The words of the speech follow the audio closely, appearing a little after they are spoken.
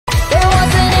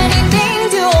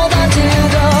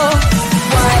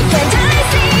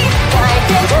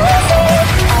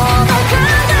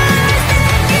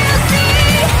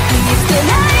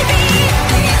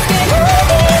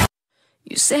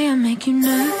make you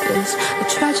nervous. A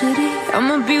tragedy,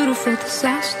 I'm a beautiful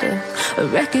disaster. A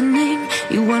reckoning,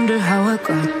 you wonder how I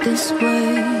got this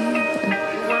way.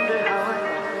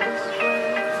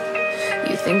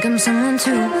 You think I'm someone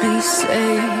to be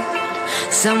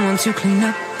saved, someone to clean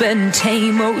up and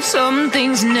tame. Oh, some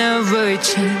things never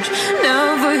change,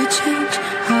 never change.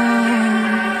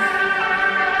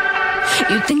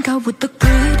 You think I would look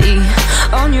pretty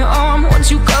on your arm once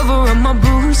you cover up my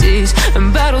bruises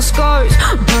and battle scars,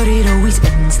 but it always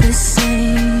ends the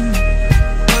same.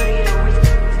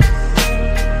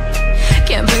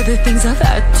 Can't bear the things I've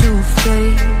had to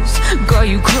face, got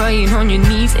you crying on your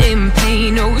knees in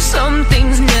pain. Oh, some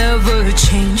things never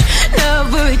change,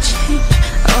 never change.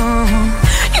 Oh,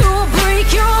 you break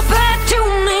your back to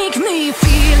make me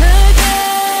feel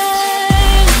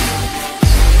again,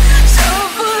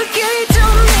 suffocate to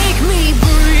make me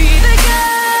breathe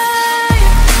again,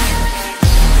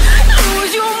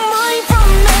 lose your mind from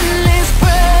endless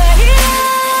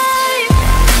pain.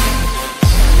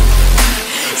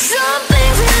 Some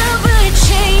things never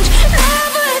change,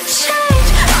 never change.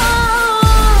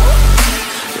 Oh,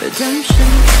 redemption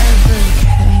never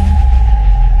came.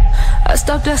 I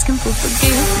stopped asking for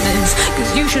forgiveness,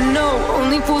 cause you should know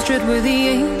only fools tread with the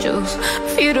angels.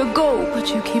 Fear to go, but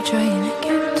you keep trying to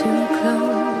get too close.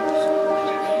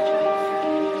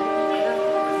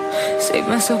 Save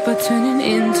myself by turning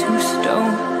into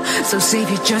stone. So save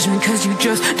your judgment cause you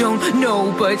just don't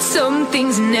know. But some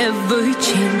things never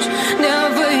change,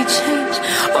 never change.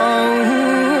 Oh,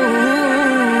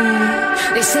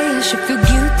 they say I should feel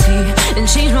guilty and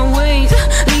change my ways,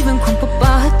 leaving crumpled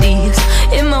bodies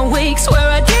in my wake. Swear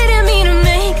I didn't mean to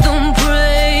make them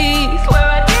break, swear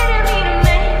I didn't mean to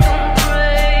make them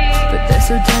break. But they're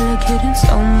so delicate and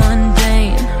so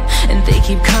mundane, and they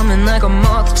keep coming like a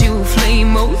moth to a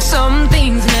flame. Oh, some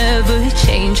things never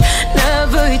change,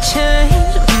 never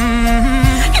change.